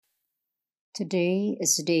Today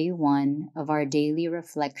is day one of our daily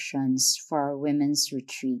reflections for our women's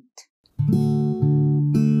retreat.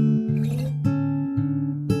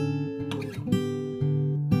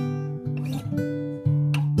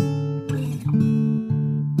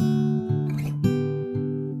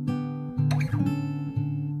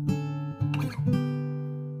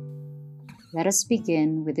 Let us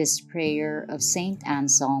begin with this prayer of Saint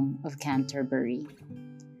Anselm of Canterbury.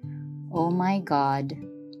 O my God,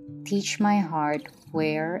 teach my heart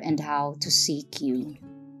where and how to seek you,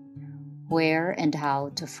 where and how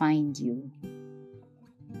to find you.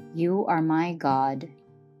 You are my God,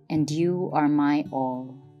 and you are my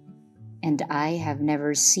all, and I have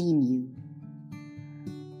never seen you.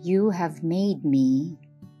 You have made me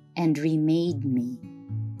and remade me.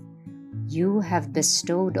 You have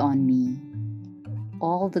bestowed on me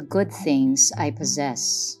all the good things I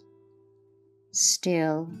possess.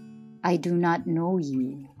 Still, I do not know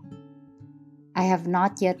you. I have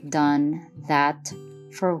not yet done that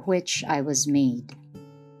for which I was made.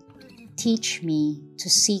 Teach me to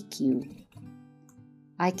seek you.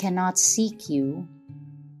 I cannot seek you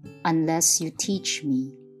unless you teach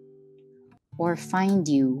me, or find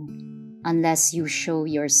you unless you show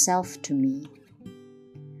yourself to me.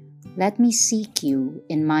 Let me seek you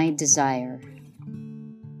in my desire.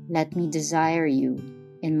 Let me desire you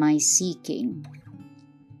in my seeking.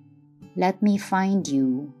 Let me find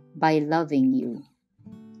you by loving you.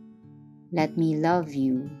 Let me love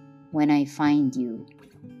you when I find you.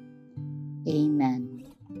 Amen.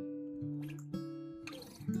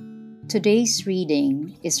 Today's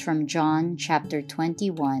reading is from John chapter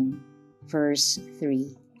 21, verse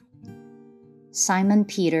 3. Simon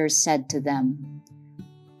Peter said to them,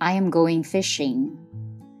 I am going fishing.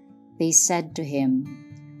 They said to him,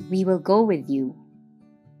 We will go with you.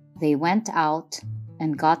 They went out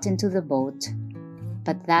and got into the boat,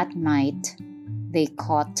 but that night they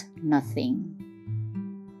caught nothing.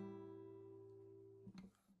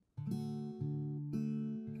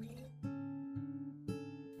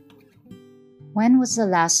 When was the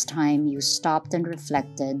last time you stopped and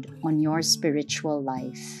reflected on your spiritual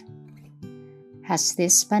life? Has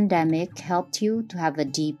this pandemic helped you to have a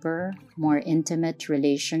deeper, more intimate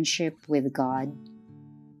relationship with God?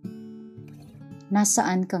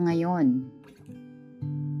 Nasaan ka ngayon?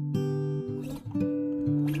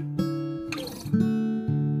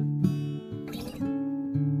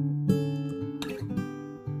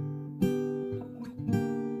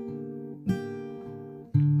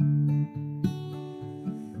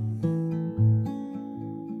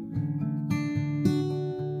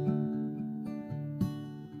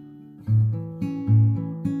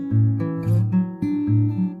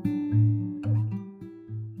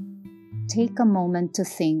 Take a moment to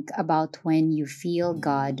think about when you feel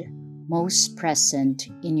God most present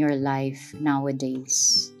in your life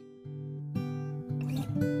nowadays.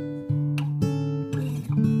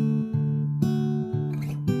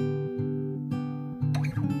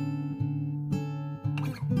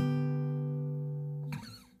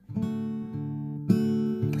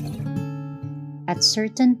 At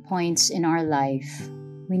certain points in our life,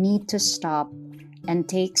 we need to stop and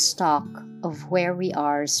take stock of where we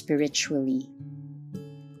are spiritually.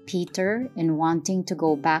 Peter, in wanting to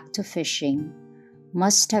go back to fishing,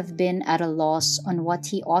 must have been at a loss on what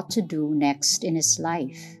he ought to do next in his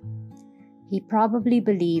life. He probably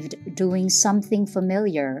believed doing something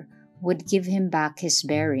familiar would give him back his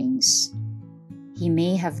bearings. He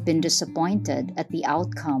may have been disappointed at the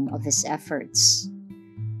outcome of his efforts.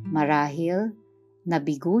 Marahil,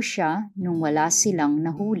 nabigo siya nung wala silang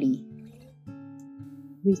nahuli.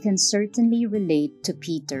 We can certainly relate to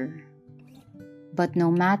Peter. But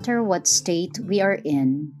no matter what state we are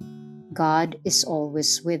in, God is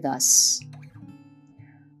always with us.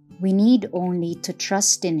 We need only to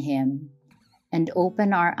trust in Him and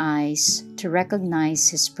open our eyes to recognize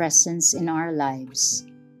His presence in our lives.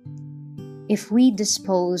 If we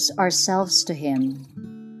dispose ourselves to Him,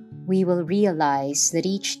 we will realize that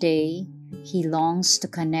each day He longs to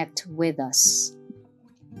connect with us.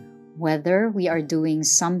 Whether we are doing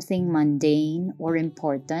something mundane or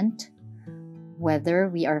important, whether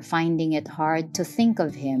we are finding it hard to think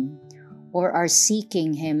of Him or are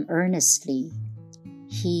seeking Him earnestly,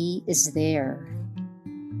 He is there.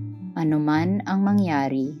 Anuman ang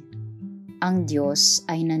mangyari, ang Diyos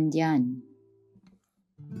ay nandiyan.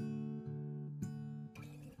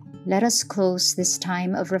 Let us close this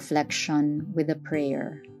time of reflection with a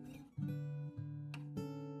prayer.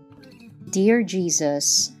 Dear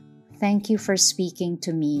Jesus, thank you for speaking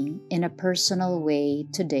to me in a personal way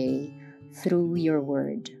today through your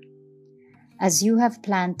word. As you have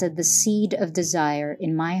planted the seed of desire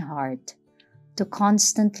in my heart, to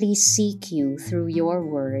constantly seek you through your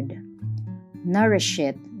word. Nourish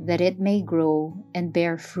it that it may grow and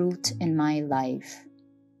bear fruit in my life.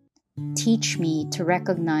 Teach me to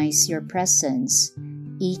recognize your presence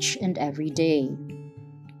each and every day.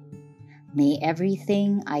 May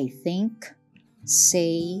everything I think,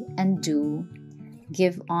 say, and do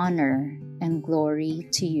give honor and glory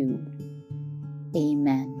to you.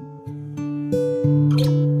 Amen.